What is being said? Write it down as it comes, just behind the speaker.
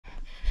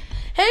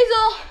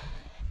Hazel!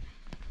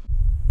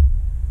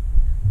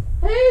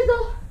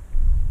 Hazel!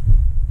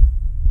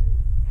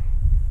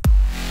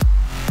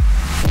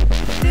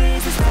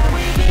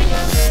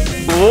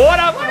 What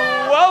up?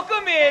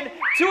 Welcome in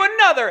to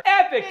another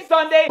epic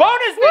Sunday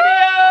bonus video!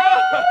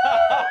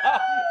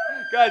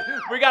 Guys,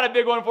 we got a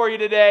big one for you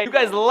today. You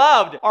guys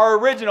loved our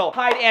original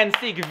hide and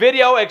seek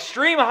video,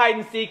 extreme hide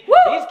and seek. Woo!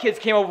 These kids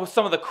came up with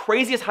some of the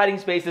craziest hiding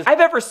spaces I've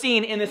ever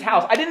seen in this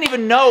house. I didn't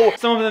even know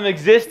some of them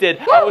existed.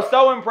 Woo! I was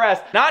so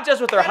impressed, not just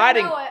with their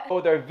hiding, but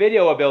with their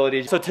video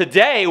abilities. So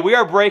today we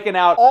are breaking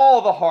out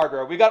all the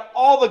hardware. We got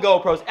all the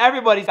GoPros.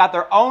 Everybody's got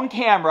their own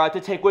camera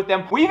to take with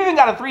them. We've even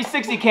got a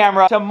 360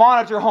 camera to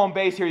monitor home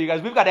base here, you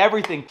guys. We've got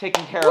everything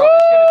taken care of. Woo!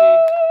 It's gonna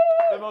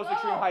be the most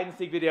extreme hide and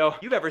seek video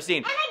you've ever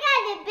seen.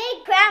 A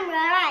big camera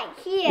right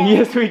here.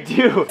 Yes, we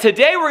do.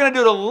 Today, we're gonna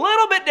do it a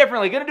little bit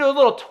differently. Gonna do a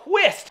little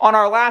twist on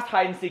our last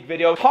hide and seek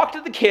video. Talk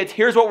to the kids.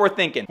 Here's what we're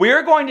thinking. We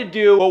are going to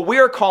do what we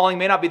are calling,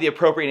 may not be the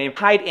appropriate name,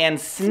 hide and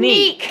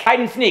sneak. Hide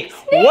and sneak.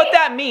 What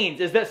that means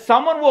is that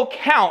someone will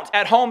count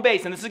at home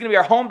base, and this is gonna be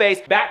our home base,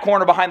 back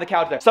corner behind the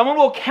couch there. Someone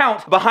will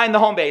count behind the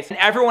home base, and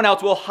everyone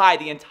else will hide.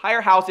 The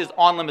entire house is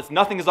on limits.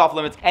 Nothing is off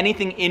limits.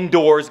 Anything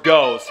indoors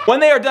goes. When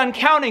they are done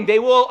counting, they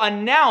will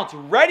announce,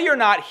 ready or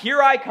not,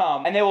 here I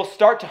come, and they will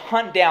start to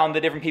hunt down the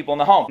different people in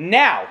the home.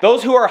 Now,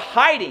 those who are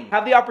hiding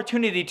have the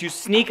opportunity to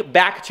sneak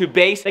back to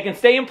base. They can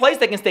stay in place,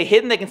 they can stay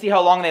hidden, they can see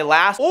how long they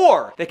last,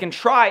 or they can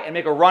try and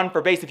make a run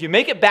for base. If you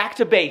make it back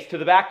to base, to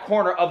the back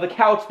corner of the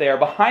couch there,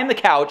 behind the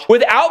couch,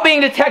 without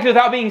being detected,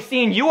 without being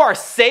seen, you are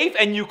safe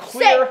and you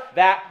clear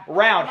that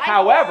round.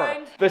 However,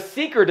 the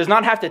seeker does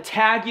not have to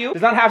tag you,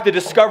 does not have to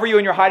discover you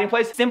in your hiding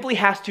place, simply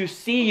has to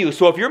see you.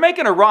 So if you're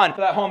making a run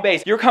for that home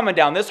base, you're coming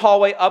down this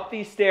hallway, up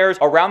these stairs,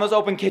 around those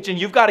open kitchen,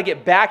 you've got to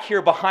get back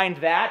here behind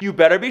that. You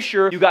better be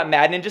sure you got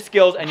Mad Ninja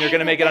skills and you're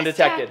gonna make it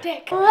undetected.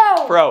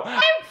 Bro.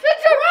 I'm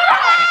such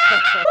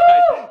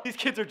a These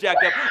kids are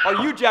jacked up.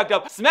 Are you jacked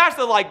up? Smash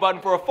the like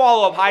button for a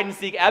follow-up hide and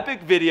seek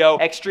epic video,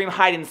 extreme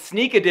hide and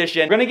sneak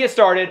edition. We're gonna get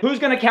started. Who's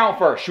gonna count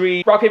first? Should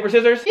we rock, paper,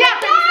 scissors? Yeah.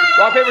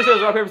 Rock, paper,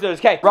 scissors, rock, paper, scissors.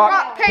 Okay.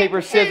 Rock,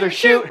 paper, scissors,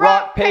 shoot.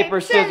 Rock,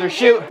 paper, scissors,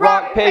 shoot.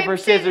 Rock, paper,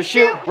 scissors,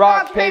 shoot.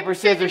 Rock, paper,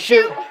 scissors,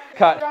 shoot.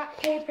 Cut. Rock,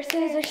 paper,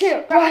 scissors,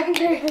 shoot. Rock,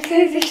 paper,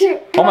 scissors,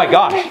 shoot. Oh my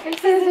gosh. Rock, paper,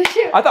 scissors,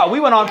 shoot. I thought we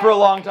went on for a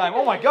long time.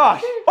 Oh my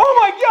gosh. Oh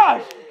my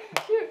gosh.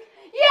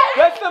 Yes.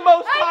 That's the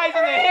most ties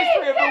in the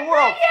history of the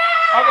world.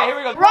 Okay, here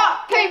we go.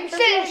 Rock, paper,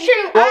 scissors,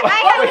 shoot.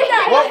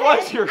 What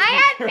was your? I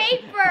had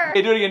paper.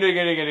 Okay, do it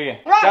again.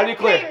 Rock, Gotta be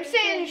clear. paper,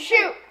 scissors,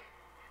 shoot.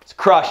 It's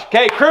crush.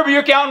 Okay, Kirby,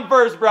 you're counting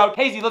first, bro.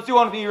 Hazy, let's do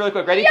one with you really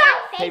quick. Ready? Yeah.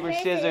 Paper,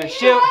 scissors,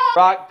 shoot.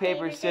 Rock,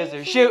 paper,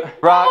 scissors, shoot.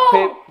 Rock,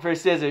 paper,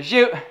 scissors,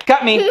 shoot.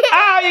 Cut me.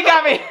 Ah, you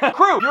got me.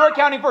 Crew, you're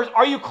counting first.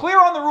 Are you clear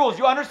on the rules?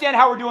 You understand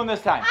how we're doing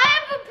this time? I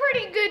have a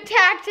pretty good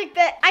tactic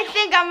that I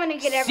think I'm gonna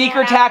get everyone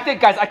Secret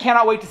tactic? Guys, I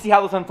cannot wait to see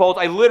how this unfolds.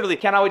 I literally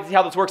cannot wait to see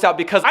how this works out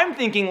because I'm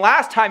thinking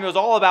last time it was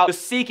all about the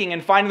seeking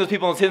and finding those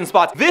people in those hidden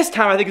spots. This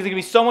time I think it's gonna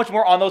be so much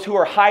more on those who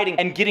are hiding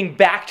and getting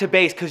back to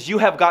base because you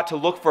have got to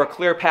look for a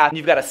clear path and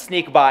you've got to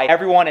sneak by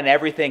everyone and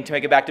everything to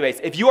make it back to base.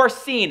 If you are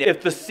seen,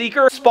 if the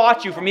seeker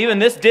spots you from even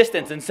this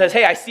distance and says,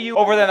 hey, I see you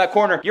over there in that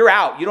corner, you're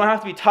out. You don't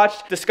have to be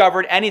touched,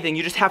 discovered, anything.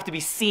 You just have to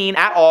be seen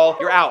at all.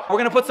 You're out. We're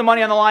gonna put some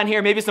money on the line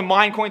here, maybe some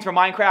mine coins for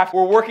Minecraft.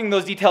 We're working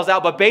those details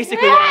out, but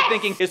basically what I'm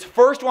thinking is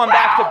first one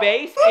back to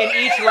base in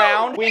each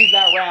round wins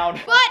that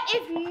round. But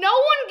if no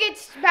one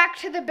gets back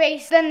to the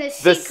base, then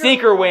the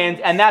seeker wins,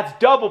 and that's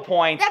double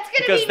points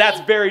because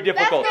that's very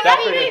difficult.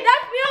 That's me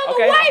all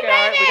the way, baby!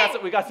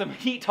 Right, we got some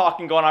heat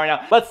talking going on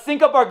right now. Let's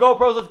sync up our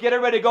GoPros. Let's get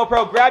everybody to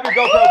GoPro. Grab your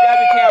GoPro, grab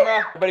your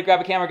camera. Everybody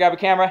grab a camera, grab a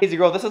camera. Easy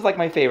girl, this is like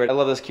my favorite. I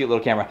love this cute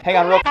little camera. Hang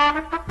on real.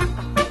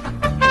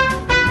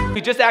 We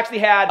just actually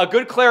had a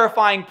good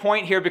clarifying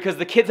point here because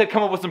the kids had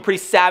come up with some pretty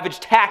savage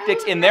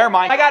tactics in their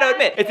mind. I gotta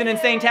admit, it's an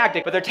insane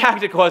tactic, but their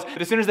tactic was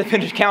that as soon as they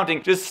finish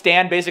counting, just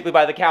stand basically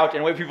by the couch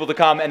and wait for people to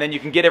come and then you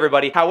can get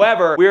everybody.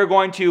 However, we're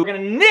gonna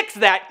nix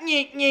that,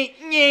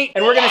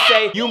 and we're gonna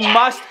say, you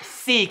must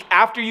seek.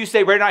 After you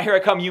say, ready or not, here I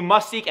come, you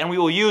must seek, and we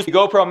will use the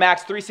GoPro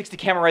Max 360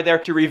 camera right there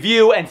to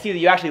review and see that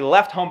you actually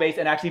left home base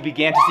and actually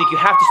began to seek. You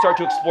have to start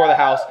to explore the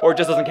house or it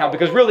just doesn't count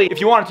because really, if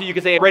you wanted to, you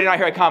could say, ready or not,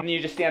 here I come, and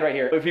you just stand right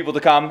here. Wait for people to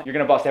come, you're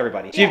gonna bust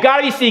everybody. So you've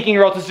gotta be seeking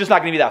or else it's just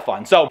not gonna be that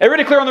fun. So,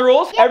 everybody clear on the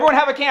rules? Yep. Everyone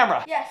have a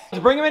camera? Yes.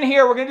 Let's bring them in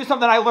here. We're gonna do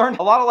something I learned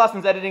a lot of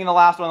lessons editing in the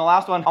last one. The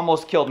last one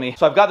almost killed me.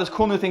 So I've got this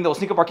cool new thing that will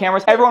sync up our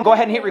cameras. Everyone go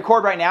ahead and hit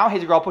record right now.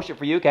 Hazy girl, I'll push it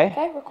for you, okay?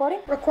 Okay,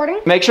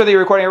 recording. Make sure that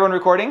you're recording. Everyone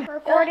recording?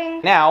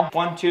 Recording. Now,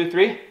 1, 2,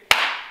 3.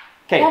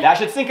 Okay, that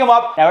should sync them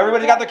up. Now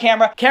everybody's got their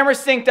camera. Camera's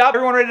synced up.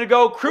 Everyone ready to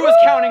go. Crew is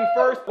counting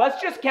first.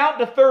 Let's just count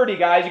to 30,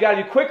 guys. You gotta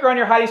be quicker on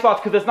your hiding spots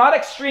because it's not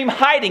extreme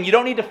hiding. You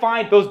don't need to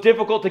find those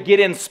difficult to get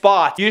in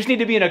spots. You just need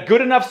to be in a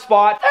good enough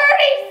spot 30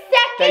 seconds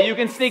that you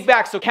can sneak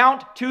back. So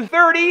count to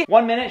 30.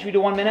 1 minute. Should we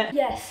do 1 minute?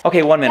 Yes.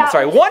 Okay, 1 minute.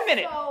 Sorry, 1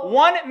 minute. So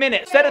 1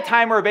 minute. Set a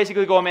timer,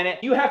 basically go a minute.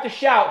 You have to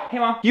shout. Hey,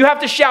 Mom. You have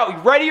to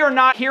shout, ready or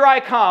not, here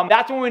I come.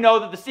 That's when we know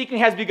that the seeking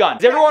has begun.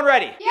 Is everyone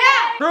ready? Yeah.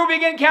 Crew,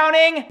 begin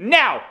counting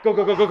now. Go,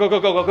 go, go, go, go, go,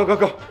 go, go, go, go,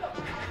 go.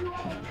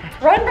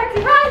 Run,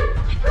 Rexy, run!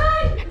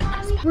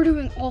 Run! We're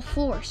doing all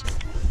floors.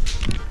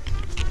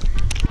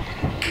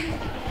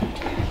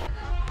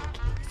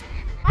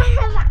 I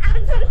have an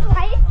absolute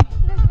light.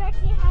 There's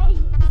Becky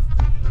hiding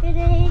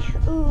today.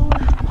 Ooh.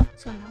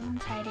 So no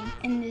one's hiding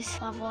in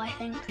this level, I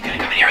think. You're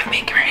gonna come in here with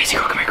me. Come here, easy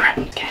girl. Come here,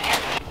 come here. Get in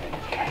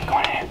here. Go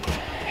in here.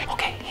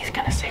 Okay, he's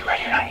gonna say,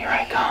 ready or not, here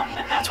I come.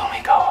 And that's when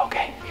we go,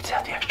 okay? You just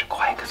have to be extra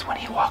quiet because when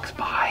he walks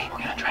by, we're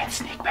gonna try and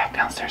sneak back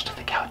downstairs to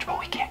the couch, but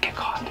we can't get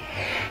caught.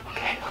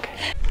 Okay,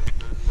 okay.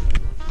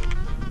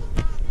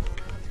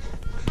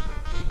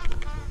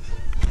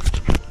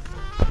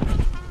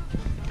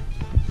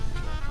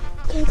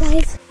 Okay,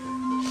 guys.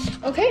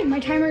 Okay, my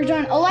timer's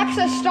done.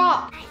 Alexa,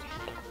 stop.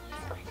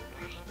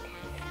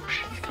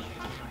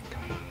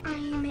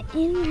 I'm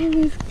in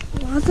this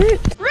closet.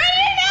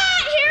 Ready or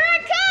not, here I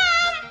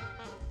come!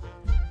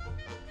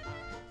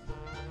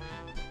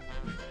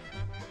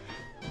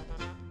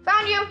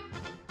 Found you.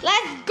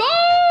 Let's go!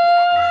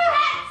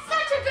 That's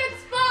such a good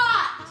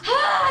spot!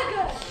 Ah,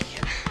 good.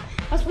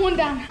 That's one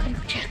down. I gotta go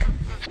check.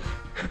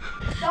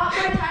 Stop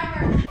my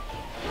timer.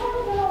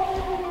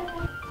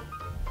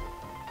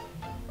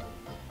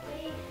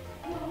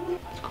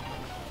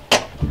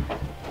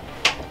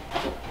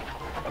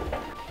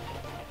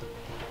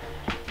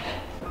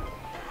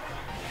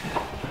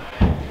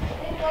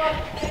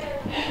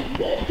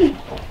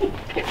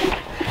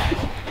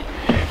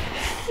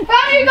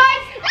 Found you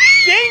guys!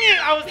 Dang it!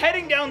 I was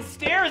heading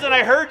downstairs and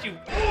I heard you.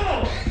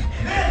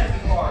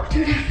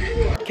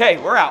 Okay,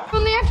 we're out. We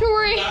only have to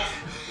worry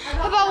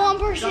about one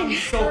person.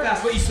 So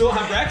fast. Wait, you still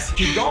have Rex?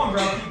 Keep going,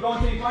 bro. Keep going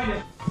until you find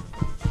him.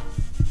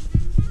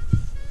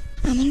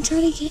 I'm gonna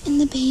try to get in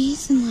the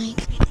base and like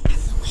I'm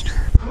the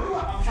winner.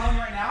 I'm telling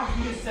you right now,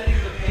 he is setting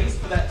the pace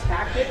for that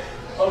tactic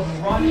of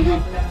running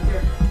up and down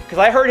here. Because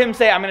I heard him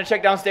say, I'm gonna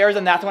check downstairs,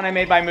 and that's when I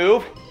made my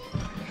move.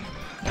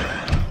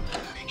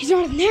 He's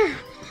not in there.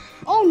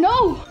 Oh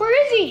no, where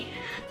is he?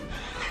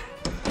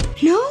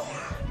 No?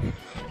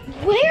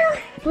 Where?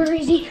 Where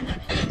is he?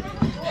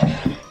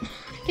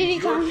 Did he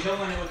come? You're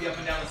killing it with the up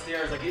and down the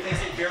stairs. Like, it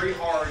makes it very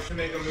hard to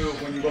make a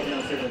move when you go up and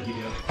down the stairs like you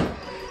do.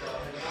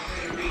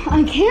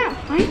 I can't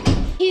find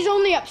him. He's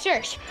only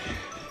upstairs.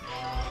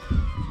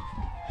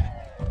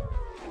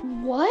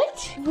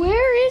 What?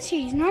 Where is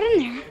he? He's not in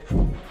there.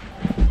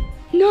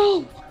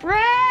 No.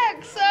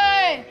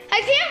 Brexon!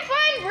 I can't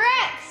find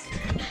Brex!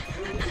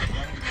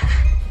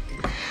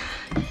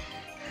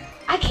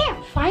 I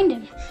can't find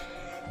him.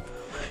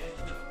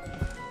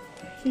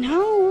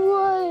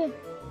 No.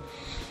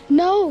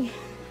 No.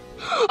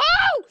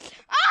 Oh!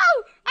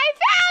 Oh! I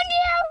found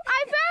you!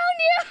 I found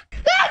you!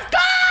 Let's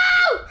go!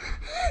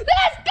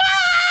 Let's go!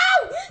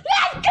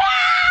 Let's go!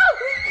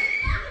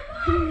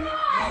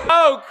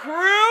 Oh,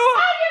 crew!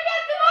 How'd you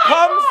get to my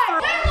Comes car?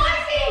 through. Where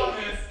was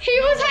he? He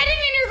was hiding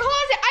in your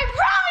closet. I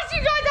promised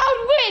you guys I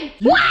would win.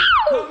 Wow!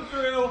 Come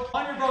through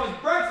on your brothers.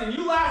 Braxton,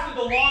 you lasted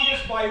the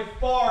longest by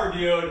far,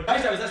 dude.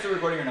 Nice job. Is that still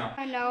recording or no?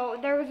 I know.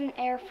 There was an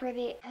error for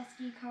the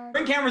SD card.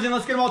 Bring cameras in.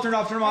 Let's get them all turned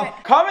off. Turn them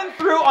off. Coming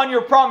through on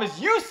your promise.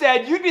 You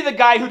said you'd be the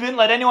guy who didn't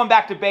let anyone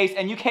back to base,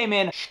 and you came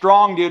in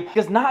strong, dude.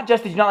 Because not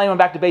just did you not let anyone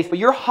back to base, but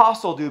your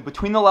hustle, dude,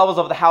 between the levels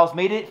of the house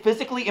made it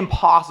physically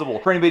impossible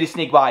for anybody to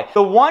sneak by.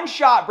 The one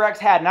shot Brex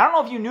had, and I don't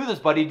know if you knew this,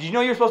 buddy. Did you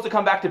know you're supposed to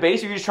come back to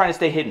base, or you're just trying to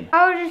stay hidden?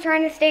 I was just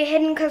trying to stay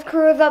hidden because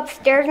Crew was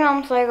upstairs, and I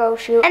was like, oh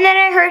shoot. And then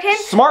I heard him.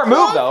 Smart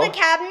move, though. Close the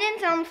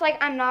cabinets, and I was like,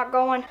 I'm not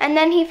going. And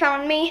then he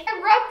found me. I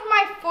rubbed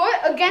my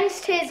foot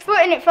against his foot,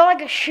 and it felt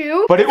like a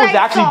shoe. But it was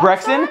actually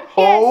Brexton? Yes.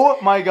 Oh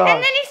my god.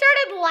 And then he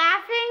started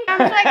laughing. I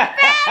was like,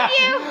 found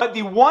you. But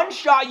the one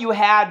shot you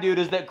had, dude,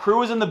 is that Crew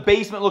was in the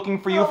basement looking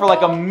for you for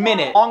like a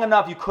minute. Long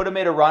enough you could have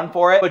made a run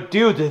for it. But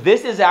dude,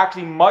 this is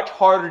actually much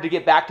harder to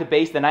get back to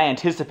base than I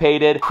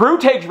anticipated. Crew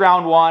takes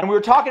round one, and we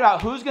were talking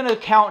about who's gonna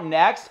count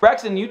next.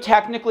 Brexton, you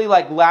technically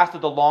like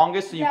lasted the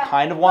longest, so you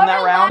kind of won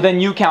that round. Then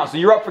you count, so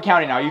you're up for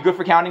counting now. Are you good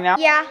for counting now?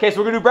 Yeah. Okay, so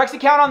we're gonna do Brexton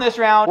count on this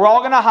round. We're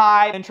all gonna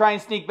hide and try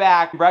and sneak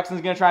back.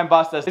 Brexton's gonna try and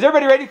bust us. Is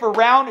everybody ready for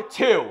round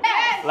two?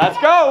 Yes. Let's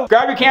go.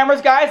 Grab your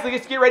cameras, guys.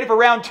 Let's get ready for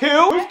round two.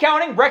 Who's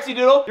counting? Brexy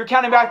Doodle, you're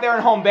counting back there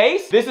in home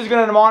base. This is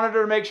gonna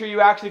monitor to make sure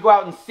you actually go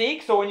out and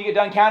seek. So when you get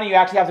done counting, you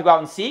actually have to go out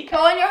and seek.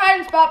 Go in your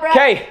hiding spot, Brex.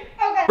 Okay.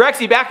 Okay.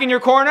 Brexy, back in your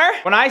corner.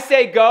 When I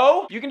say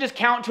go, you can just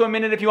count to a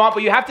minute if you want,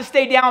 but you have to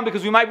stay down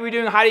because we might be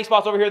doing hiding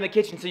spots over here in the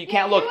kitchen, so you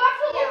can't look. You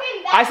have to look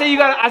in that I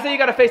say you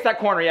gotta face that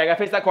corner. Yeah, I gotta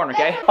face that corner,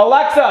 okay?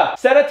 Alexa,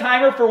 set a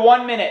timer for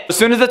 1 minute. As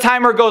soon as the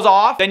timer goes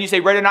off, then you say,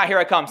 ready or not, here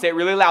I come. Say it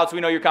really loud so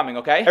we know you're coming,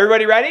 okay?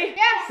 Everybody ready?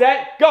 Yes.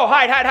 Set, go.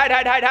 Hide, hide, hide,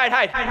 hide, hide, hide,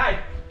 hide, hide, hide.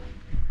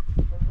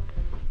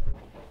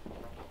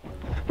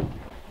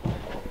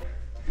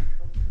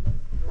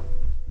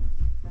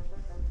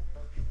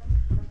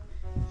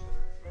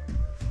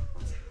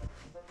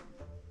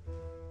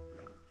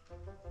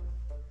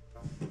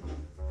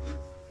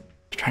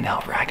 Trying to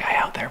help Rag Guy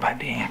out there by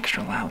being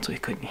extra loud so he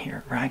couldn't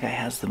hear. Rag Guy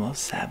has the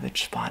most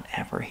savage spot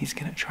ever. He's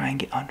gonna try and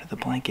get under the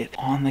blanket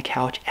on the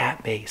couch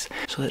at base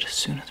so that as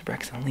soon as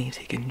Brexton leaves,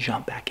 he can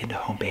jump back into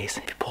home base.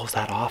 If he pulls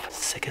that off,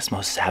 sickest,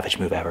 most savage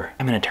move ever.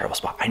 I'm in a terrible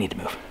spot. I need to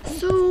move.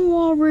 So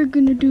all we're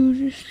gonna do is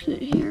just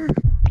sit here.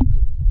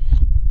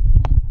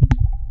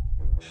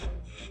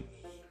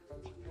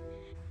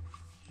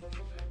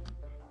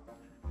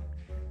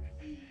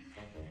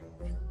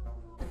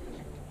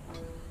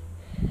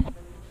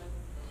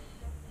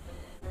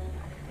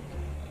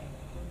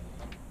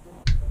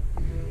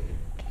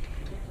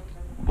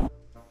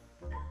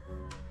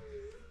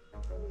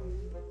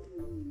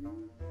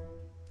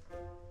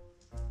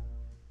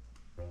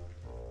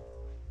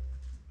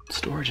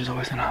 storage is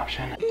always an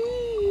option. Ready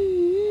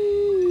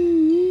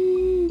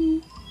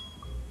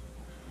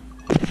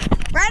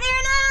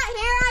or not,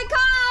 here I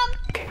come!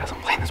 Okay guys,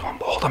 I'm playing this one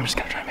bold. I'm just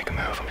gonna try and make a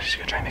move.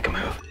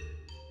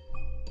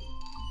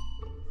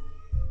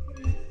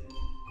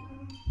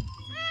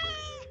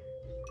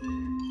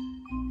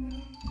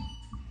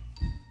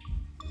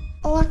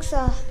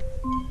 Alexa,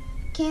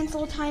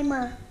 cancel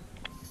timer.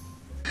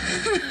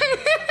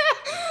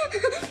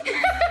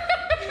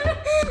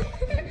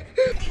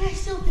 Can I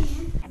still be in?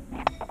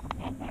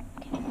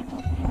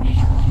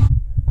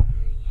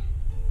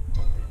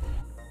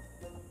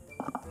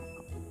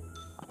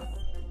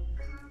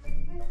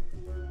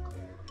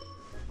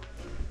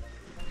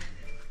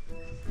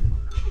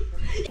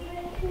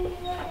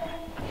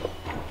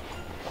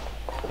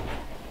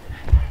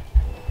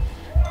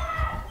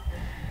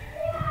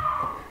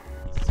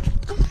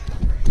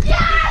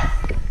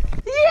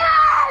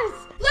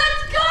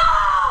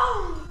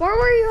 Where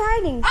were you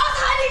hiding? I was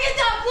hiding in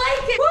that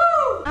blanket.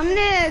 Woo! I'm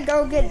gonna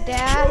go get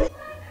Dad.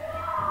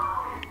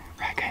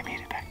 Rat guy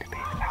made it back to base.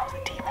 That was a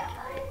team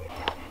effort.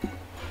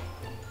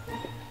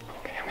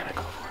 Okay, I'm gonna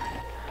go for it.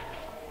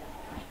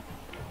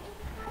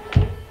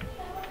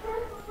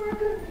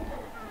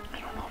 I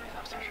don't know if he's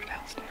upstairs or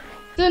downstairs.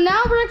 So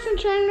now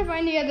Braxton's trying to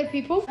find the other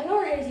people. I know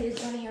where Hazy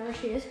is. Down here, where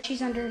she is.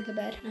 She's under the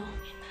bed. No, in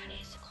that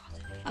is the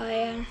closet. Oh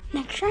yeah.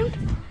 Next round?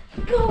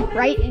 Go.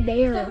 Right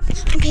there.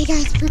 Okay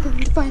guys, we're going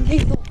to find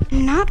Hazel.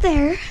 Not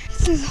there.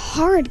 This is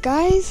hard,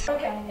 guys.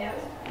 Okay, yes.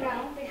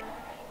 Now,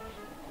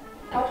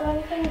 I'll try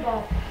anything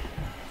about.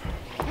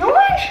 No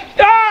one?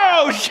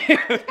 Oh, shoot!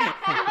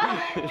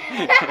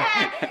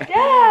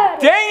 Dad!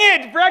 Dang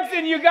it,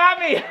 Braxton, you got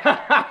me!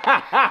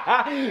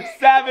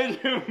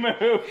 Savage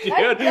move, dude.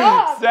 Nice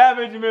job.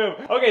 Savage move.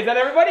 Okay, is that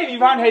everybody? Have you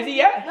found Hazy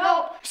yet?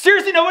 No.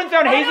 Seriously, no one's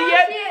found I Hazy know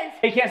yet? where she is.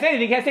 Hey, can't say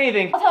anything, can't say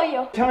anything. I'll tell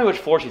you. Tell me which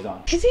floor she's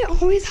on. Hazy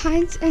always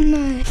hides in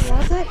the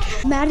closet,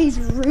 Maddie's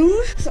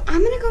room. So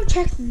I'm gonna go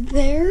check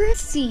there,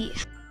 see.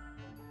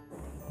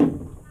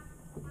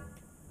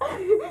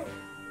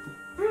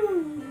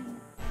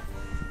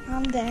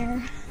 I'm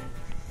there.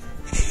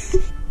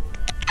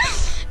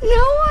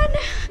 No one.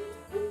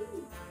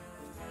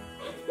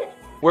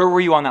 Where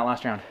were you on that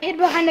last round? I hid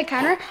behind the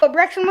counter, but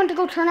Braxton went to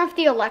go turn off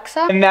the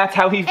Alexa. And that's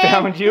how he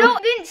found you? No,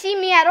 didn't see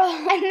me at all.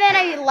 And then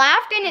I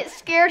laughed and it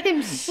scared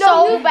him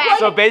so bad.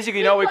 So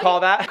basically, you know what we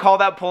call that? Call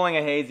that pulling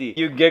a Hazy.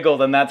 You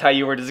giggled and that's how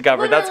you were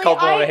discovered. That's called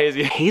pulling a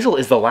Hazy. Hazel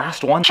is the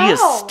last one. She is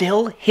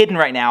still hidden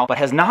right now, but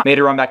has not made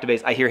her run back to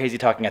base. I hear Hazy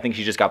talking. I think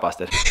she just got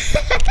busted.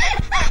 Thank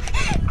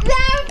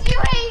you,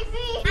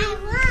 Hazy. I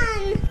won.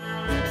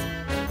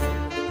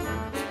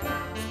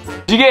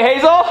 Did you get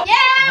Hazel? Yeah.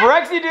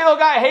 Brexy Doodle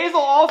got Hazel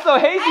also.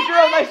 Hazy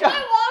girl, nice job. I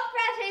walked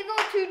past Hazel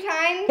 2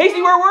 times.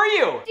 Hazy, where were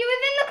you? She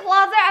was in the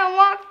closet. I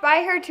walked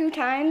by her 2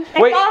 times.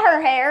 Wait. I saw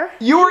her hair.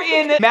 You were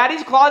in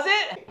Maddie's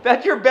closet?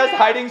 That's your best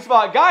hiding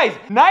spot. Guys,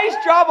 nice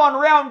job on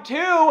round 2.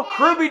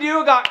 Kruby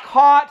Doo got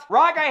caught.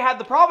 Rock Guy had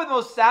probably the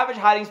most savage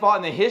hiding spot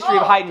in the history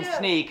of hide and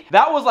sneak.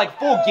 That was like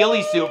full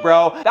ghillie suit,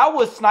 bro. That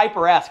was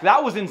sniper-esque.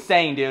 That was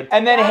insane, dude.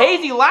 And then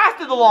Hazy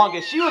lasted the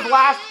longest. She was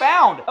last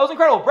found. That was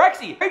incredible.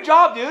 Brexy, great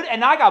job, dude.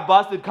 And I got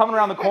busted coming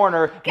around the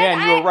corner.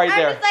 Man, you were right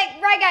there. I was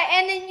like, right guy,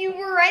 and then you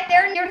were right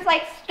there, and you're just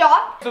like,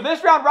 stop. So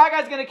this round, Rock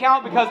Guy's gonna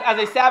count because as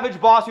a savage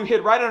boss who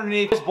hid right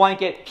underneath this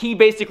blanket, he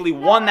basically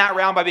won that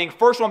round by being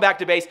first one back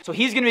to base. So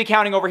he's gonna be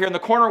counting over here in the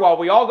corner while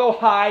we all go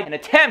hide and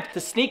attempt to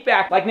sneak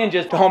back like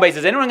ninjas to home base.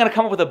 Is anyone gonna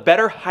come up with a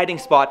better hiding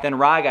spot than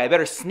Rock Guy, a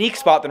better sneak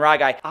spot than Rock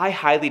Guy? I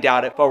highly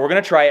doubt it, but we're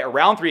gonna try it.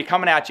 Round 3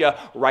 coming at you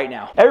right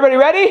now. Everybody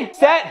ready?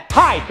 Set,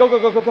 hide. Go, go,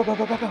 go, go, go, go,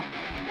 go, go, go.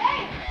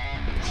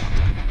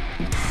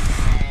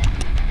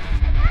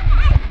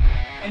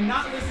 And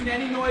not listen to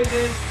any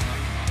noises.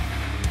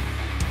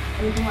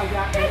 Anything like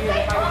that. Okay, here we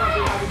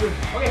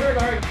go, here we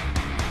go.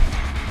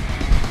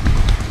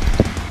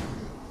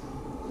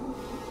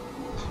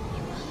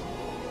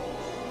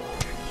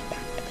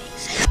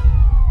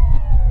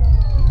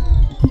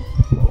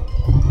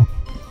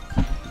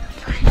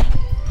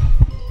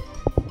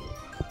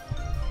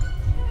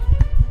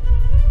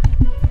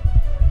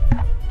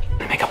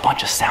 Make a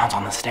bunch of sounds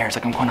on the stairs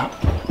like I'm going up.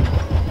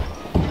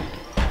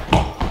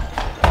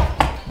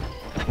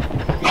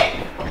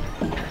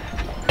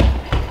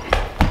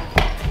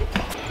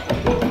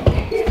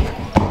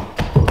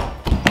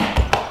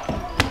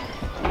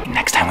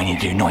 Next time we need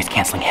to do noise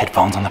canceling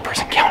headphones on the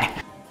person counting.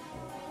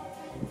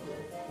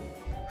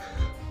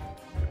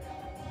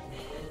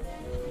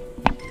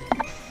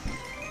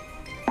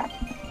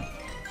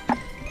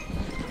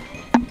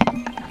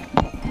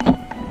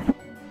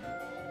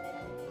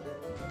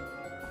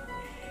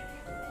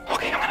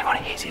 Okay, I'm gonna go to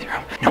Hazy's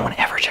room. No one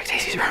ever checks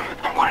Hazy's room.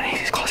 I'm going to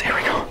Hazy's closet. Here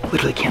we go.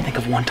 Literally can't think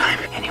of one time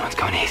anyone's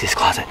going to Hazy's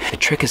closet. The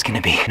trick is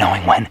gonna be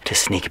knowing when to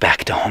sneak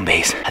back to home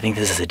base. I think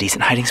this is a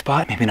decent hiding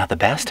spot. Maybe not the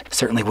best.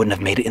 Certainly wouldn't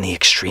have made it in the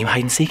extreme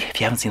hide and seek.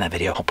 If you haven't seen that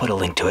video, I'll put a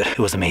link to it. It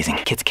was amazing.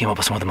 Kids came up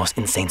with some of the most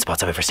insane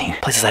spots I've ever seen.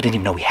 Places I didn't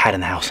even know we had in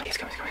the house. He's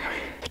coming, he's coming,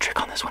 he's coming. The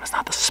trick on this one is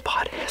not the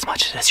spot as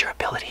much as it is your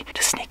ability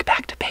to sneak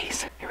back to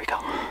base. Here we go.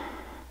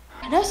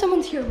 Now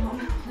someone's here,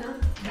 Mom.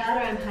 That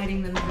or I'm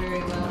hiding them very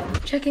well.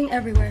 Checking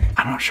everywhere.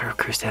 I'm not sure if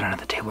Crew's standing at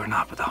the table or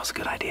not, but that was a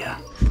good idea.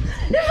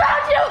 They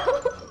found you!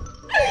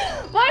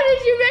 Why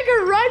did you make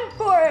her run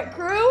for it,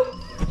 Crew?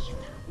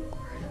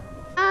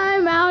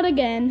 I'm out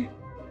again.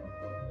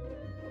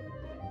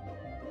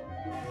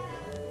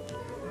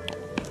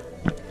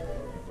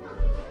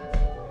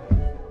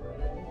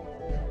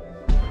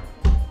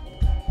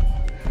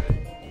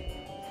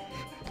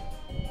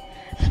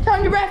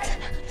 Found you,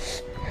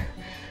 Rex.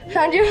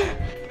 Found you.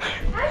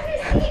 How did you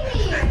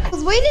see me? I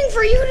was waiting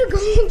for you to go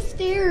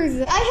upstairs.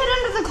 I hid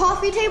under the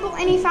coffee table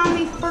and he found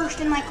me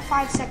first in like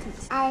 5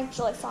 seconds. I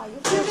actually saw you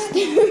first.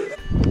 He's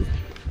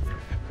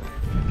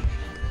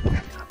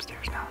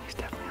upstairs now. He's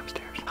definitely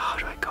upstairs. Oh,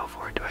 do I go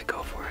for it? Do I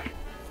go for it?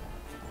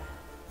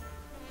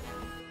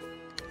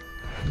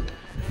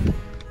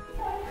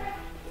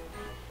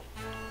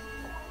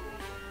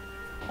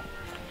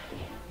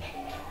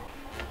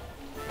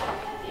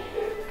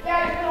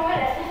 Yeah, you're gonna win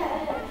it.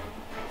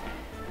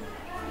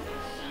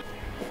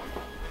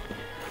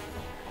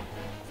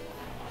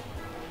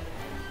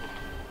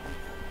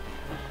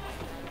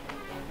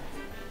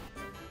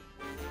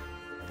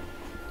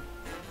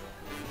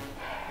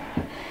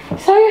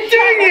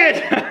 Dang it!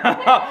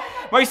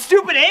 My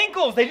stupid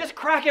ankles, they just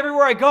crack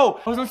everywhere I go.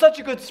 I was in such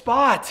a good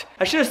spot.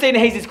 I should have stayed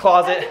in Hazy's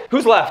closet.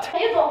 Who's left?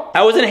 Hazel.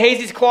 I was in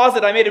Hazy's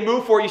closet. I made a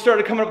move for it. You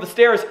started coming up the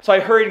stairs, so I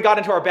hurried and got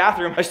into our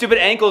bathroom. My stupid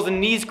ankles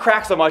and knees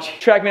cracked so much.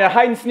 Tracked me to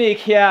hide and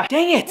sneak, yeah.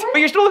 Dang it. But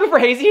you're still looking for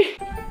Hazy?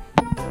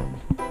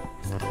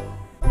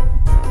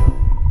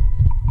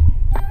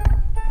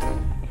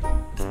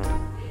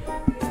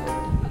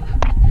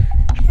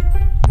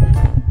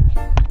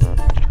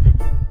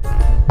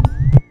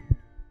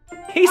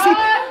 Hazy,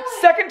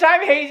 second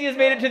time Hazy has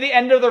made it to the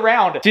end of the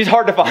round. She's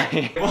hard to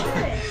find.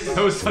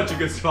 That was such a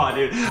good spot,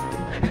 dude.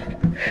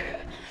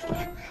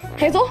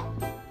 Hazel?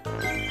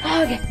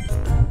 Oh, okay.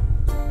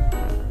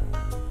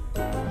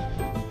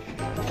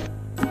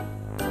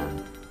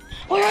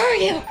 Where are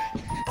you?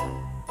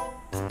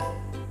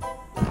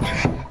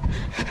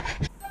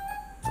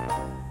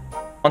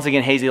 Once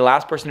again, Hazy, the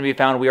last person to be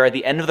found. We are at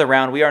the end of the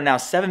round. We are now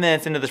 7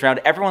 minutes into this round.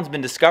 Everyone's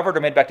been discovered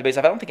or made back to base.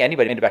 I don't think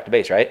anybody made it back to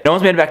base, right? No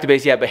one's made it back to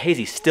base yet, but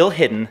Hazy's still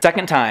hidden.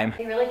 Second time.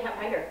 They really can't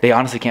find her. They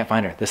honestly can't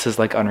find her. This is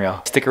like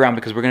unreal. Stick around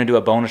because we're gonna do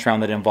a bonus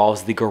round that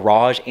involves the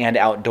garage and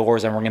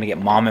outdoors, and we're gonna get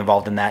Mom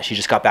involved in that. She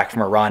just got back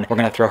from a run. We're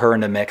gonna throw her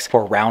in the mix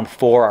for round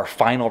 4, our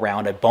final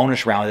round, a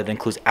bonus round that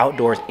includes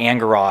outdoors and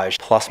garage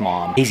plus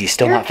Mom. Hazy's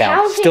still not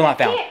found. Still not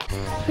found.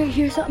 Wait,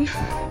 here's something.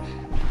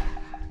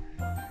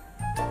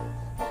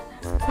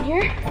 In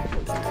here?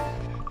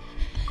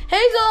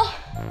 Hazel!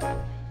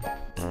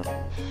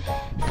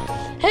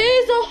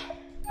 Hazel!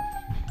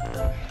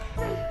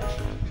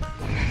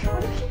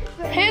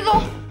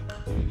 Hazel!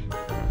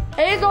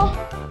 Hazel!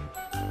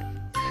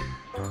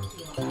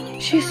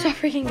 She's so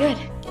freaking good.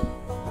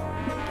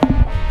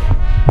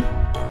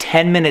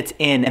 10 minutes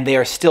in and they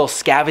are still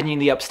scavenging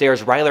the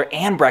upstairs. Ryler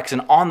and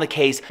Brexton on the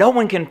case. No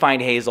one can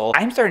find Hazel.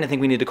 I'm starting to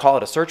think we need to call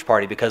it a search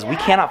party because we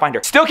cannot find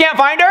her. Still can't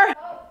find her?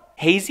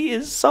 Hazy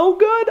is so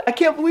good. I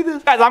can't believe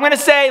this. Guys, I'm gonna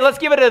say, let's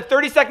give it a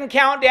 30-second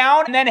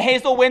countdown and then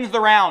Hazel wins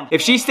the round.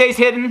 If she stays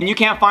hidden and you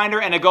can't find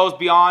her and it goes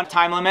beyond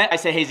time limit, I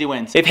say Hazy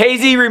wins. If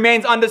Hazy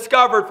remains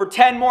undiscovered for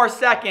 10 more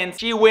seconds,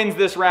 she wins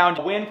this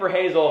round. Win for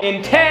Hazel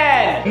in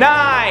 10,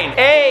 9,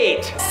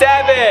 8,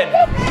 7.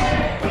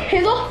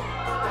 Hazel?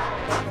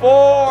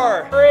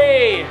 4,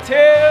 3, 2,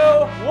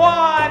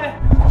 1.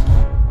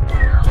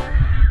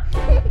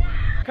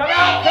 Come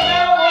out,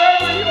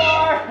 wherever you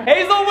are.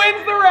 Hazel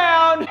wins the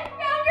round.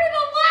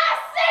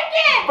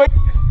 But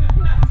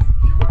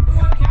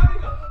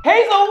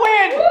Hazel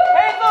wins!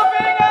 Hazel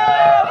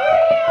Bingham!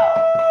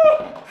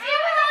 I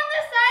was on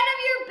the side of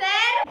your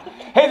bed.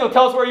 Hazel,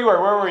 tell us where you were.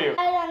 Where were you?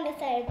 I was on the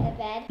side of the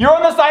bed. You're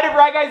on the side of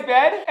Rye Guy's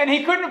bed and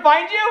he couldn't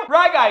find you?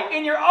 Rye Guy,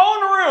 in your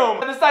own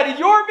room, on the side of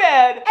your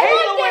bed,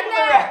 Hazel wins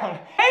the round.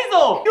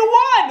 Hazel, you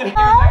won!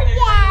 Oh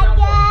yeah,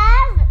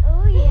 guys.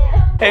 Oh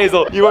yeah.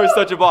 Hazel, you are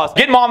such a boss.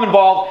 Get Mom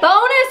involved.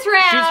 Bonus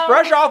round. She's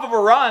fresh off of a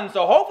run,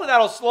 so hopefully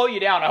that'll slow you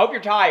down. I hope you're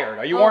tired.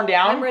 Are you worn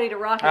down? I'm ready to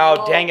rock and Oh,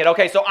 roll. dang it.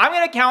 Okay, so I'm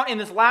gonna count in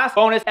this last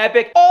bonus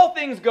epic, all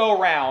things go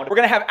round. We're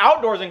gonna have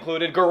outdoors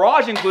included,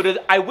 garage included.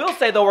 I will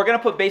say though, we're gonna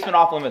put basement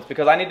off limits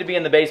because I need to be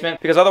in the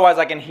basement because otherwise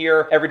I can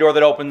hear every door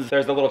that opens.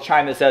 There's the little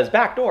chime that says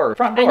back door,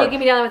 front door. And you can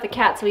be down there with the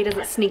cat so he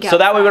doesn't sneak out. So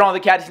that way we don't have the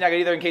cat sneak out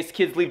either in case the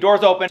kids leave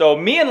doors open. So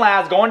me and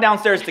Laz going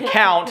downstairs to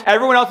count.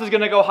 Everyone else is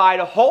gonna go hide.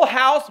 A whole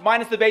house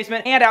minus the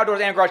basement and outdoors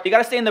and garage. You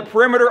gotta stay in the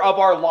perimeter of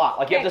our lot.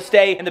 Like you have to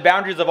stay in the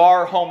boundaries of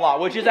our home lot,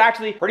 which is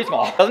actually pretty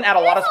small. Doesn't add a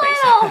lot of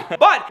space.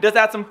 But it does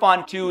add some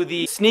fun to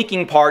the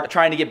sneaking part,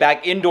 trying to get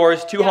back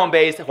indoors to home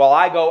base while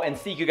I go and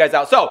seek you guys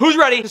out. So who's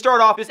ready to start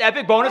off this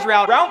epic bonus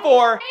round? Round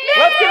 4.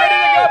 Let's get ready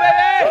to go,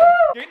 baby!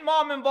 Get Mom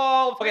mom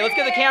involved. Okay, let's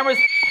get the cameras.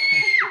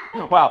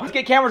 Wow, let's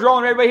get cameras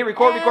rolling. Everybody here,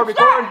 record. Everyone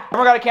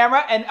got a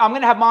camera, and I'm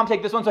gonna have mom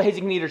take this one so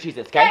Hazy can eat her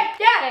Cheez-Its, okay?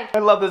 Yeah. I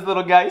love this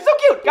little guy. He's so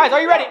cute. Guys,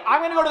 are you ready?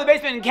 I'm gonna go to the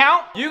basement and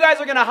count. You guys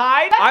are gonna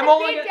hide. I'm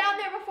only gonna... down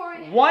there before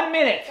we... 1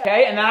 minute,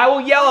 okay? And then I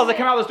will yell as I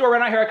come out of the store. Right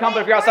now, here I come,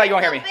 but if you're outside, you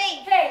won't hear me.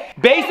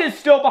 Base is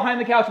still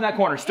behind the couch in that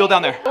corner, still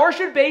down there. Or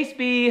should base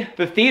be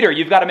the theater?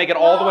 You've got to make it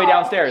all the way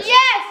downstairs.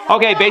 Yes!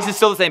 Okay, base is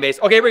still the same base.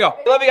 Okay, here we go.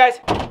 Love you guys.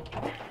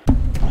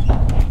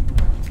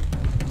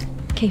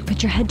 Okay,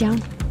 put your head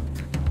down.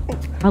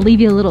 I'll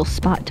leave you a little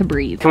spot to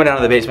breathe. Coming down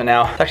to the basement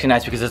now. It's actually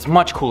nice because it's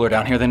much cooler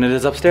down here than it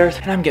is upstairs.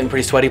 And I'm getting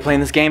pretty sweaty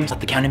playing this game.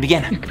 Let the counting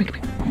begin. Come here.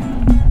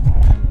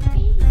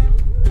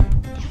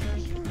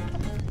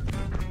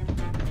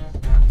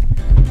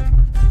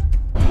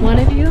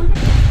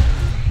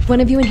 One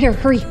of you in here,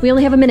 hurry. We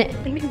only have a minute. It's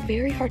gonna be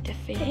very hard to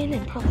fit in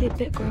and probably a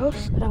bit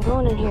gross, but I'm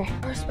going in here.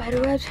 Or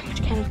spider webs,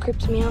 which kind of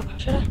creeps me out.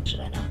 Should I? Should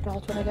I not? No,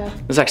 that's what I got.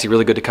 This is actually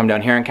really good to come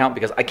down here and count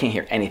because I can't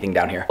hear anything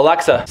down here.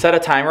 Alexa, set a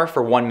timer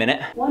for 1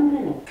 minute. 1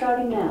 minute,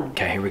 starting now.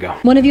 Okay, here we go.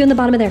 One of you in the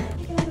bottom of there.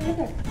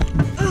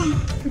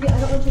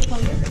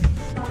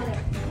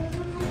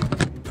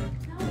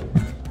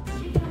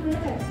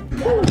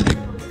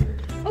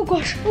 Oh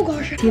gosh, oh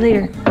gosh. See you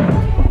later.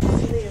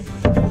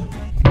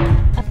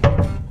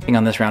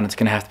 On this round, it's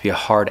gonna have to be a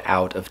hard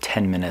out of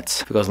 10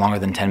 minutes. If it goes longer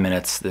than 10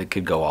 minutes, it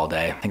could go all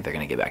day. I think they're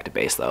gonna get back to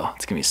base though.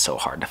 It's gonna be so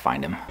hard to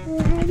find him.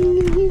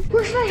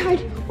 Where should I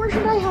hide? Where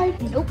should I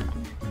hide? Nope.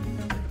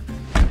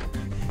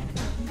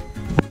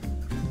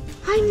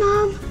 Hi,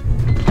 Mom.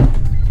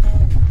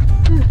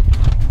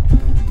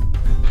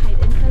 Hide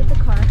inside the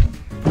car.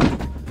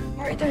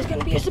 All right, there's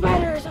gonna be a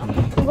spider or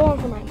something. I'm going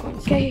for mine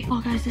coins, okay?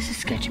 Oh, guys, this is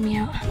sketching me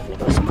out. I'm gonna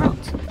go somewhere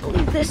else. I'll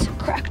leave this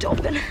cracked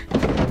open.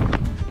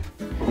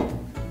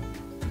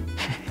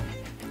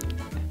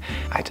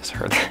 I just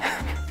heard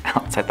that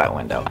outside that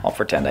window. I'll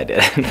pretend I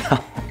didn't.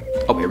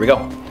 Oh, here we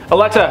go.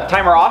 Alexa,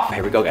 timer off.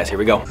 Here we go, guys, here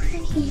we go.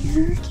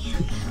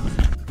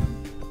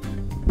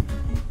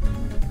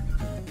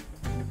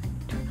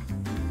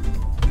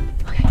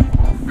 Okay,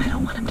 I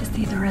don't want him to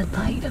see the red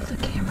light of the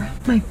camera.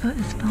 My foot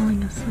is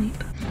falling asleep.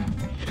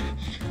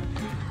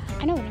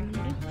 I know what I'm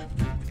gonna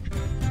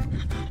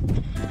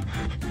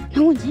do.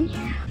 No one's in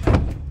here.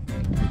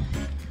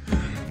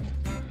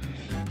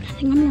 I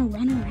think I'm gonna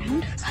run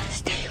around. Gotta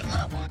stay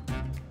low.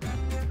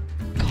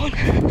 Go on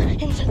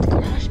inside the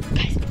garage.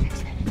 Guys,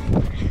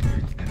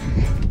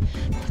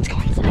 let's go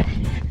inside.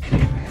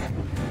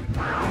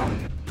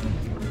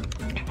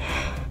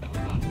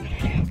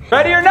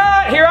 Ready or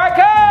not, here I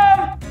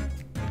come!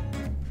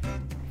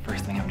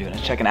 First thing I'm doing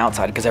is checking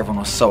outside because everyone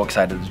was so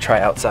excited to try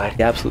outside.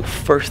 The absolute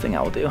first thing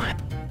I will do.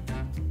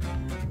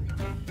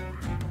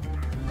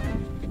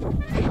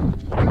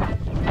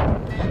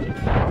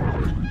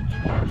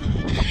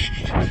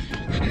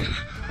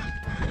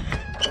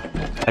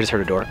 I just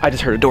heard a door. I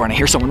just heard a door and I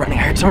hear someone running.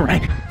 I heard someone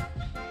running.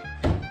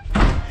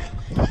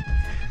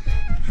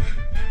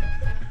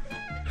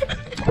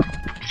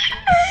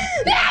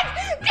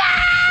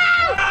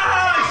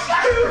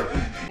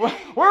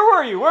 Where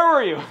were you? Where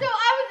were you? So I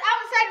was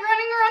outside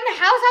running around the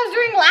house. I was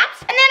doing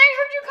laps, and then I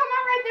heard you come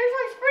out right there, so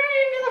I sprinted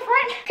into the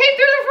front, came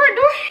through the front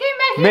door, came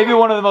back here. Maybe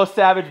one of the most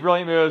savage,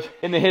 brilliant moves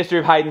in the history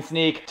of hide and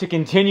sneak to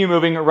continue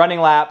moving, running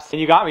laps. And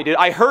you got me, dude.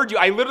 I heard you.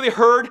 I literally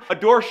heard a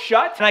door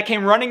shut, and I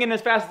came running in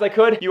as fast as I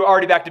could. You were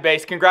already back to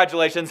base.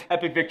 Congratulations.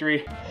 Epic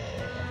victory.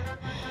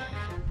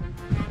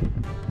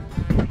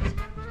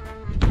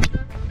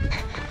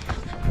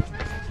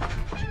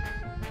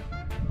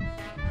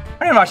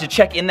 I don't even know if I should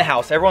check in the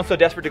house. Everyone's so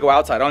desperate to go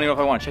outside. I don't even know if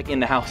I want to check in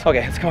the house.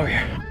 Okay, let's come over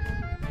here.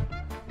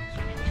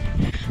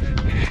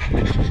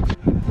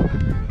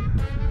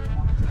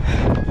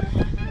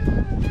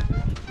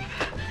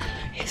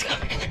 He's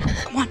coming.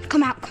 Come on,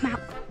 come out, come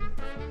out.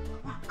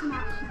 Come on, come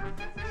out, come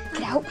out.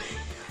 Get out.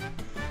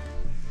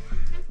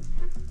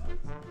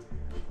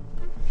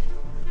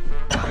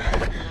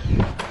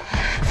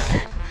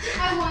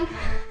 I won.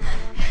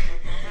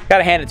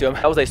 Gotta hand it to him.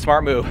 That was a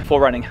smart move. Full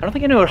running. I don't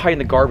think I know how to hide in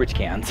the garbage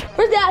cans.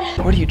 Where's Dad?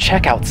 Where do you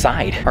check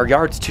outside? Our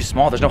yard's too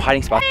small. There's no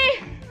hiding spot.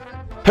 Hey.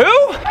 Who?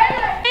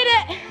 I made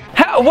it.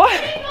 How? What?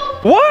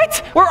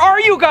 What? Where are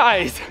you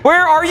guys?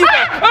 Where are you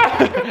guys?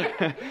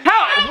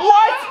 How?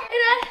 What?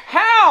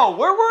 How?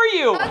 Where were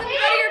you? I was in the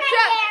bed of your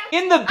truck.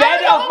 In the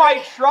bed of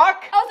my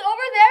truck? I was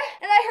over there,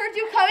 and I heard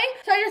you coming,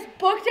 so I just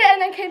booked it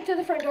and then came to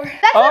the front door.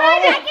 That's what I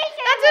did.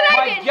 That's what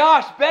I did. My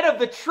gosh, bed of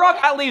the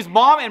truck. That leaves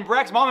Mom and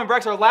Brex. Mom and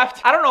Brex are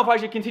left. I don't know if I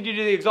should continue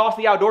to exhaust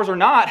the outdoors or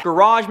not.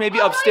 Garage, maybe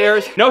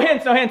upstairs. No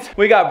hints, no hints.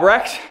 We got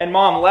Brex and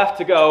Mom left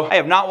to go. I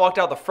have not walked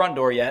out the front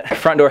door yet.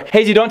 Front door.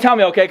 Hazy, don't tell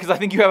me, okay? Because I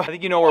think you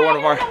know where one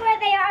of them are. I know where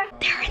they are.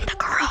 They're in the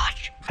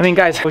garage. I mean,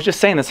 guys, I was just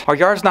saying this. Our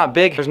yard's not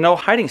big. There's no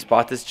hiding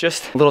spots. It's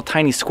just a little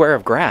tiny square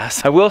of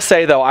grass. I will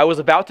say, though, I was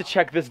about to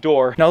check this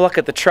door. No look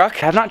at the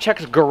truck. I have not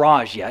checked the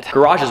garage yet.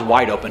 Garage is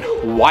wide open.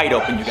 Wide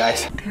open, you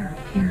guys. They're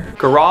here.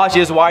 Garage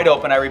is wide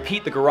open. I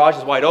repeat, the garage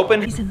is wide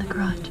open. He's in the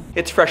garage.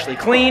 It's freshly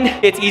clean.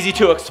 It's easy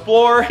to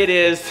explore. It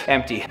is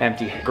empty,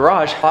 empty.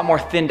 Garage, a lot more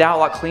thinned out, a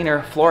lot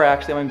cleaner. Floor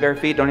actually, I'm in bare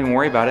feet, don't even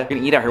worry about it. We're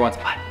gonna eat out here once,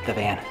 but the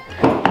van.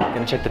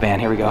 Gonna check the van,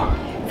 here we go.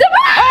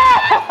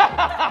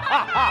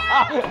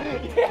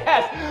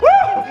 Yes!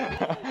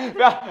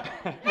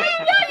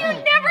 You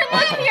never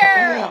looked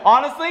here.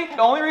 Honestly,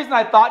 the only reason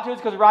I thought to is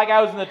because Rye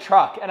Guy was in the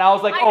truck, and I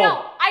was like, I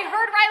know. I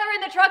heard Ryler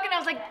in the truck, and I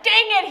was like,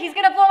 dang it, he's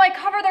gonna blow my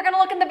cover. They're gonna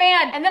look in the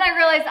van. And then I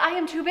realized I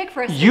am too big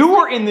for a You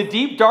were in the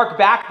deep dark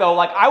back though.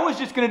 Like I was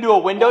just gonna do a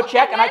window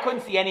check, and I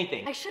couldn't see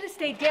anything. I should have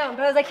stayed down,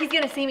 but I was like, he's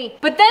gonna see me.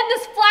 But then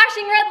this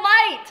flashing red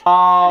light.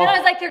 And then I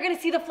was like, they're gonna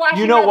see the flashing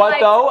red light. You know what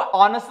though?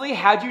 Honestly,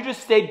 had you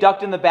just stayed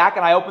ducked in the back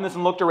and I opened this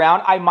and looked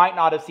around, I might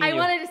not have seen you. I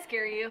wanted to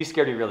scare you. You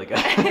scared me really good.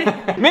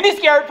 Mini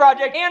scared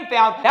project and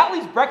found. That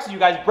leaves Brexton, you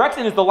guys.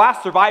 Brexton is the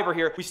last survivor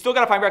here. We still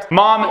gotta find Brexton.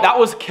 Mom, that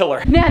was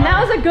killer. Man,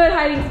 that was a good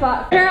hiding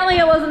spot. Apparently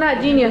it wasn't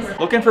that genius.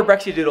 Looking for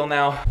Brexy Doodle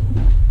now.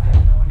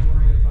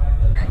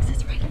 Brex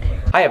is right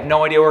there. I have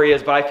no idea where he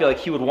is, but I feel like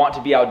he would want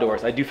to be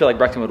outdoors. I do feel like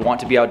Brexton would want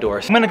to be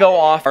outdoors. I'm gonna go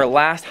off our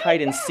last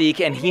hide and seek,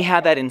 and he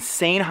had that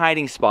insane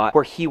hiding spot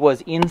where he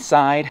was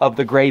inside of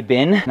the gray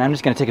bin. And I'm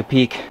just gonna take a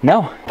peek.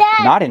 No,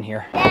 Dad. not in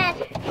here. Dad.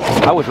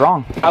 I was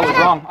wrong. I was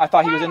wrong. I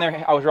thought he was in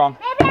there. I was wrong.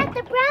 Maybe that's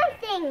the brown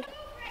thing.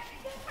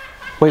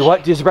 Wait,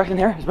 what? Is Brexton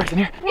here? Is Brexton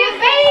here? You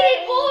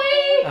baited, boy!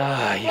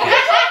 You Did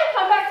I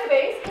come back to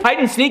base? hide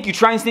and sneak, you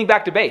try and sneak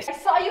back to base. I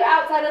saw you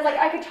outside. I was like,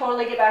 I could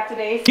totally get back to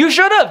base. You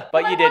should have,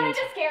 but you I didn't. wanted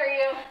to scare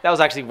you. That was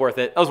actually worth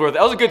it. That was worth it.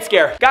 That was a good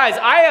scare. Guys,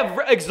 I have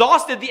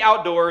exhausted the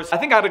outdoors. I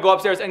think I had to go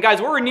upstairs. And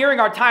guys, we're nearing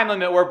our time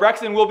limit where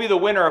Brexton will be the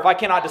winner if I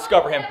cannot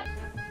discover him.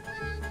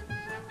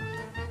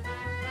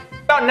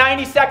 About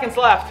 90 seconds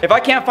left. If I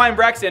can't find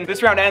Brexton,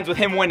 this round ends with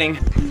him winning.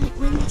 I might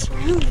win this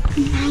round.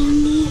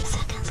 90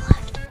 seconds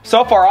left.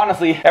 So far,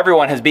 honestly,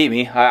 everyone has beat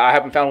me. I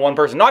haven't found one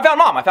person. No, I found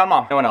Mom. I found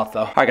Mom. No one else,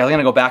 though. All right, guys, I'm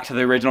gonna go back to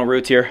the original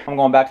routes here. I'm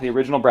going back to the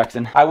original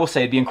Brexton. I will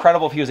say, it'd be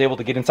incredible if he was able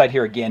to get inside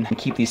here again and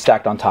keep these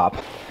stacked on top.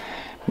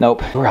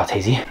 Nope. Where else,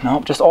 Hazy?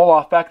 Nope, just all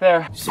off back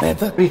there.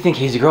 Samantha. What do you think,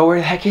 Hazy girl? Where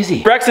the heck is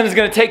he? Brexton is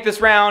gonna take this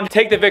round,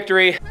 take the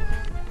victory.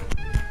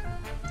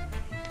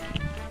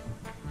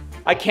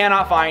 I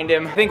cannot find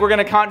him. I think we're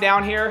gonna count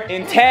down here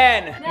in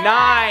 10,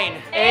 9,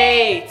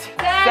 8,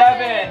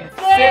 7,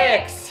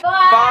 6,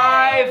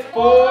 5,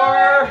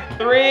 4,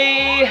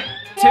 3,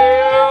 2,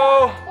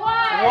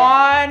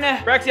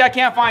 1. Brexy, I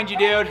can't find you,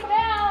 dude.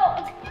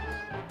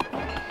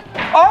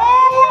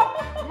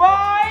 Oh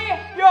my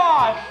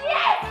gosh!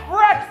 Yes!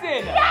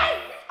 Brexton! Yes!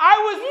 I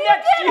was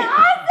next to you!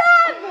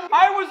 Awesome!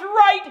 I was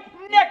right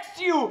next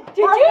to you! Did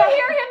you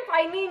hear him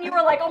find me and you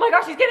were like, oh my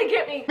gosh, he's gonna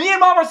get me? Me and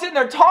Mom are sitting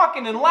there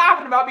talking and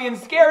laughing about being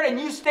scared, and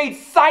you stayed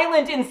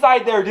silent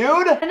inside there,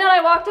 dude. And then I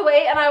walked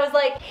away and I was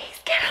like, he's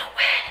gonna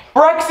win.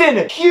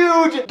 Brexton,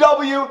 huge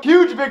W,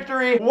 huge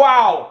victory.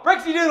 Wow.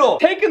 Brexy Doodle,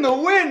 taking the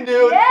win,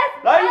 dude. Yes,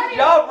 nice buddy.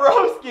 job,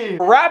 broski.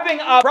 Wrapping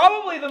up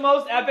probably the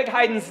most epic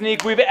hide and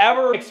sneak we've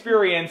ever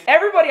experienced.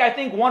 Everybody, I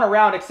think, won a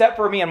round except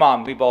for me and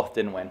Mom. We both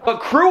didn't win. But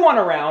Crew won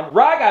a round,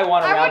 Rye Guy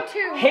won a I round, won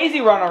too.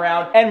 Hazy won a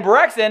round, and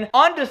Brexton,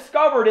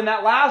 undiscovered in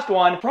that last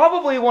one,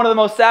 probably one of the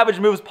most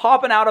savage moves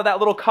popping out of that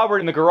little cupboard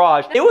in the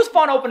garage. It was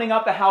fun opening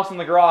up the house in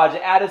the garage.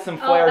 It added some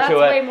flair to it.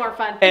 That's way more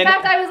fun. In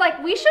fact, I was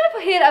like, we should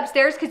have hid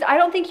upstairs because I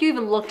don't think you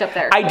even looked up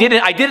there. I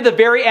didn't. I did at the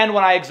very end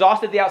when I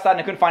exhausted the outside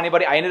and I couldn't find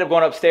anybody. I ended up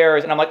going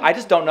upstairs and I'm like, I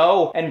just don't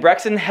know. And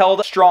Brexton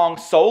held strong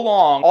so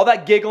long. All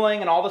that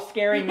giggling and all the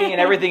scaring me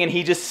and everything, and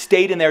he just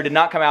stayed in there, did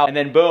not come out. And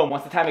then boom,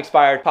 once the time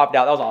expired, popped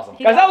out. That was awesome.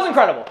 Guys, that was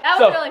incredible. That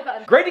was really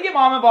fun. Great to get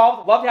Mom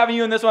involved. Loved having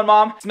you in this one,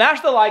 Mom.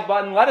 Smash the like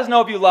button. Let us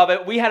know if you love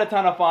it. We had a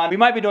ton of fun. We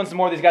might be doing some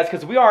more of these guys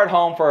because we are at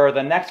home for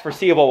the next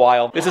foreseeable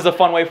while. This is a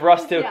fun way for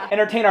us to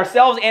entertain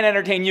ourselves and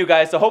entertain you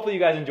guys. So hopefully you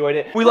guys enjoyed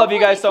it. We love you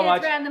guys so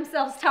much. Ran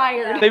themselves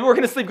tired. Maybe we're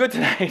gonna sleep good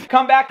tonight.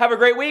 Come back, have a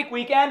great week,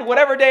 weekend,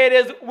 whatever day it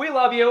is. We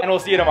love you, and we'll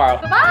see you tomorrow.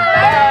 Bye.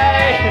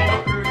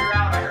 Bye.